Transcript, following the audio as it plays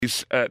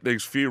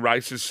these few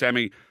races,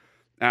 Sammy,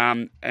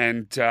 and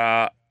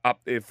up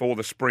there for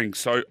the spring.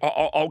 So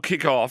I'll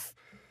kick off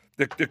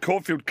the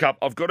Caulfield Cup.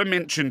 I've got to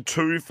mention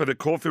two for the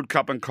Caulfield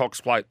Cup and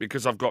Cox Plate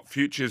because I've got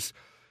futures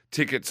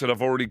tickets that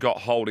I've already got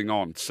holding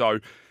on. So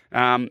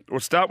we'll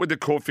start with the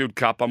Caulfield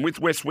Cup. I'm with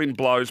West Wind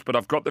Blows, but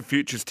I've got the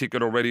futures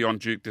ticket already on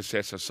Duke de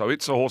Sessa. So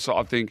it's a horse that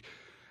I think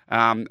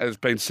has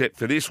been set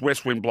for this.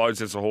 West Wind Blows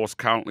is a horse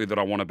currently that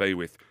I want to be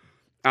with.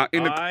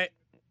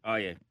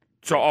 Yeah.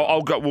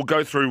 So we'll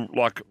go through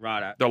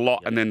the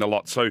lot and then the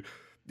lot. So,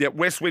 yeah,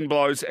 West Wind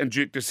Blows and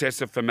Duke de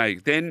Sessa for me.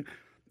 Then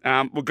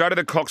we'll go to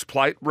the Cox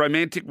Plate.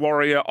 Romantic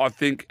Warrior, I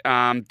think,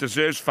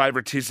 deserves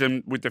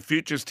favouritism with the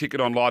futures ticket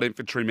on Light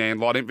Infantryman.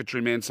 Light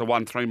Infantryman's the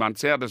one 3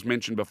 months out, as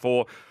mentioned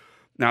before,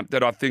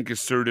 that I think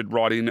is suited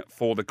right in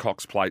for the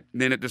Cox Plate.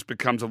 Then it just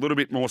becomes a little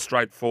bit more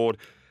straightforward.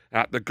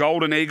 The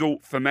Golden Eagle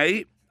for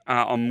me,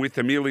 I'm with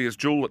Amelia's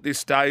Jewel at this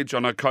stage. I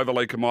know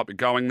Kovalika might be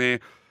going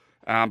there.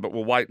 But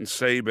we'll wait and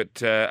see.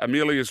 But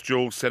Amelia's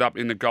Jewel set up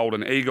in the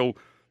Golden Eagle.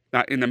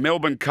 In the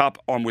Melbourne Cup,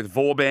 I'm with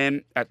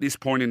Vauban at this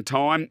point in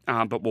time,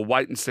 but we'll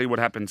wait and see what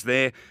happens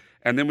there.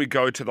 And then we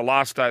go to the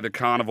last day of the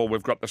carnival.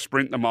 We've got the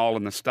Sprint, the Mile,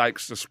 and the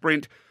Stakes. The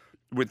Sprint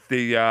with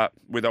I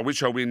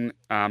Wish I Win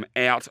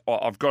out.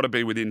 I've got to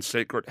be within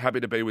secret. Happy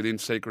to be within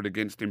secret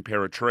against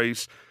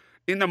Imperatrice.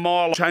 In the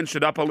Mile, I changed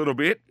it up a little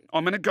bit.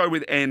 I'm going to go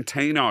with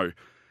Antino.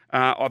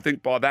 I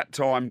think by that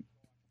time,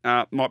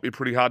 might be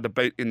pretty hard to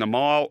beat in the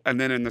Mile.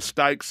 And then in the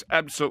Stakes,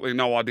 absolutely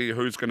no idea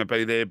who's going to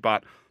be there,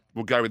 but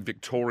we'll go with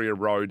Victoria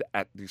Road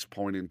at this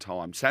point in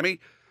time.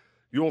 Sammy,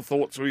 your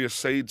thoughts or your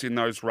seeds in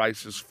those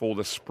races for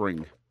the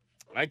spring?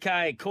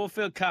 Okay,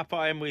 Caulfield Cup,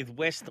 I am with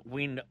West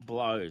Wind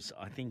Blows.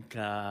 I think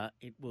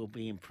it will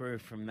be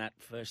improved from that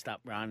first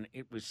up run.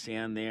 It was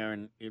sound there,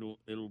 and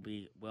it'll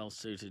be well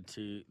suited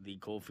to the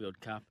Caulfield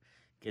Cup.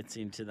 Gets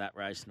into that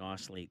race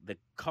nicely. The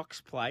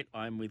Cox Plate,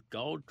 I'm with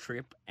Gold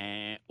Trip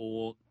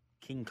or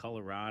King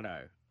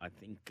Colorado. I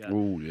think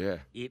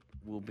it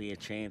will be a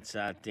chance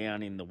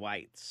down in the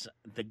weights.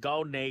 The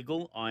Golden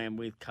Eagle, I am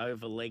with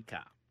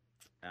Kovalika.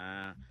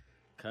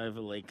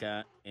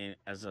 Kovalika, and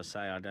as I say,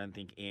 I don't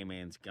think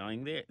Airman's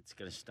going there. It's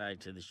going to stay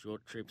to the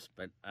short trips,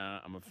 but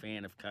I'm a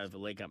fan of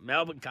Kovalika.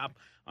 Melbourne Cup,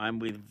 I'm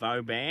with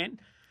Vauban.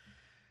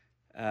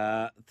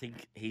 I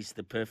think he's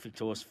the perfect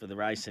horse for the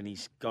race, and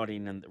he's got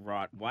in the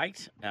right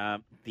weight.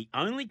 The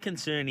only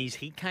concern is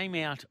he came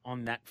out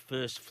on that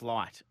first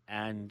flight,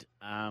 and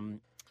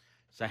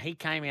so he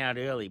came out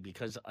early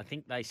because I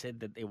think they said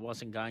that there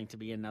wasn't going to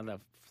be another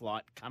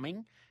flight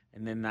coming,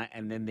 and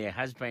then there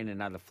has been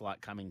another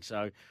flight coming.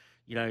 So,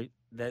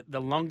 the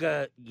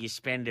longer you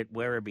spend at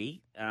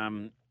Werribee,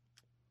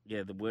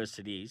 the worse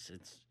it is.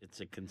 It's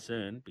a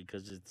concern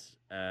because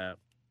they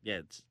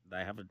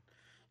haven't.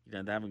 They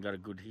haven't got a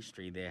good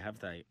history there, have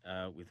they,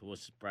 with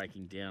horses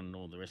breaking down and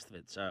all the rest of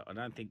it. So I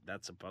don't think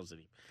that's a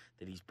positive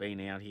that he's been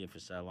out here for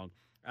so long.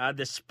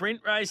 The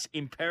sprint race,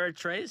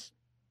 Imperatrice,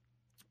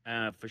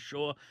 for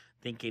sure,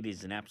 think it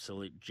is an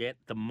absolute jet.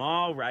 The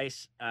mile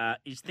race,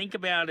 think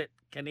about it.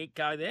 Can it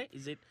go there?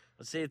 Is it?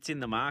 I see it's in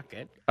the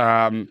market.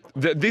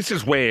 This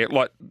is where,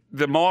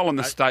 the mile and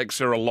the stakes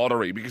are a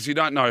lottery because you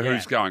don't know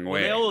who's going where.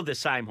 Well, they're all the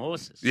same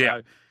horses. Yeah.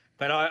 So,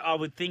 but I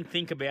would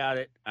think about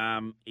it,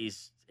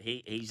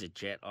 He's a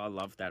jet. I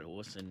love that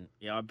horse, and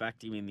I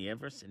backed him in the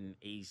Everest, and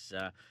he's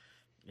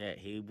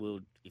he will.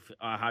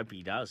 I hope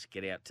he does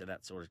get out to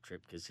that sort of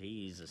trip because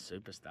he is a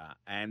superstar.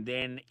 And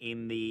then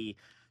in the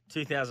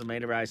 2,000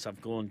 metre race,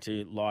 I've gone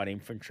to Light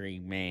Infantry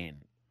Man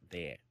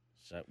there.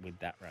 So with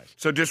that race,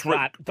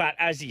 but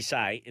as you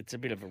say, it's a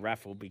bit of a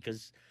raffle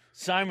because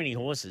so many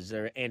horses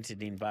are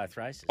entered in both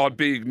races. I'd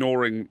be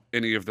ignoring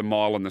any of the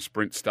mile and the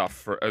sprint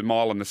stuff,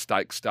 mile and the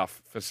stake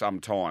stuff for some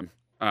time.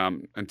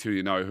 Until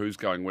you know who's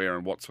going where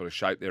and what sort of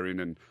shape they're in.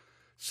 And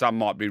some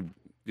might be,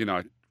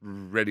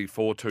 ready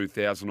for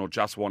 2,000 or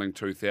just wanting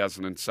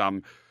 2,000, and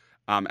some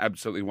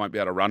absolutely won't be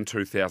able to run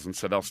 2,000,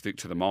 so they'll stick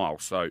to the mile.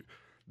 So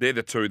they're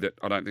the two that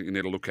I don't think you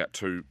need to look at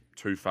too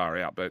far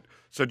out. But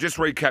so just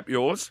recap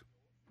yours.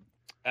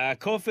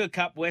 Caulfield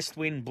Cup, West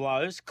Wind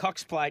Blows.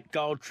 Cox Plate,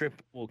 Gold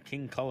Trip or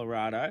King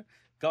Colorado.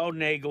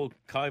 Golden Eagle,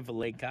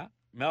 Kovalika.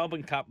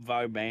 Melbourne Cup,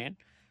 Vauban.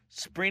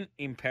 Sprint,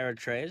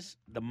 Imperatrice.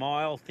 The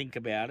Mile, Think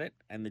About It.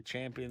 And the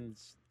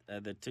Champions,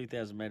 the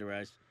 2,000 metre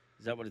race.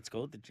 Is that what it's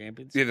called? The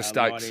Champions? Yeah, the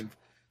Stakes.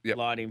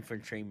 Light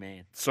Infantry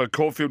Man. So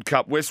Caulfield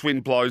Cup, West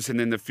Wind Blows, and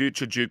then the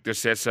future Duke de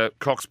Sessa.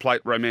 Cox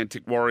Plate,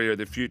 Romantic Warrior,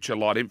 the future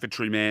Light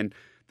Infantry Man.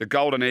 The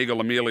Golden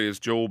Eagle, Amelia's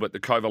Jewel, but the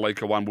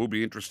Kovalika one will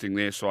be interesting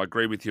there, so I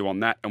agree with you on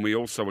that. And we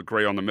also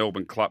agree on the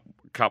Melbourne Cup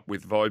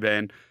with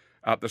Vauban.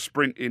 The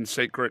Sprint in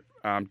secret,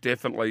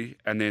 definitely.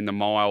 And then the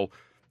Mile,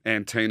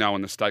 Antino,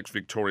 and the Stakes,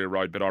 Victoria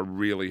Road, but I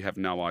really have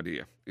no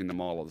idea in the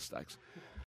Mile or the Stakes.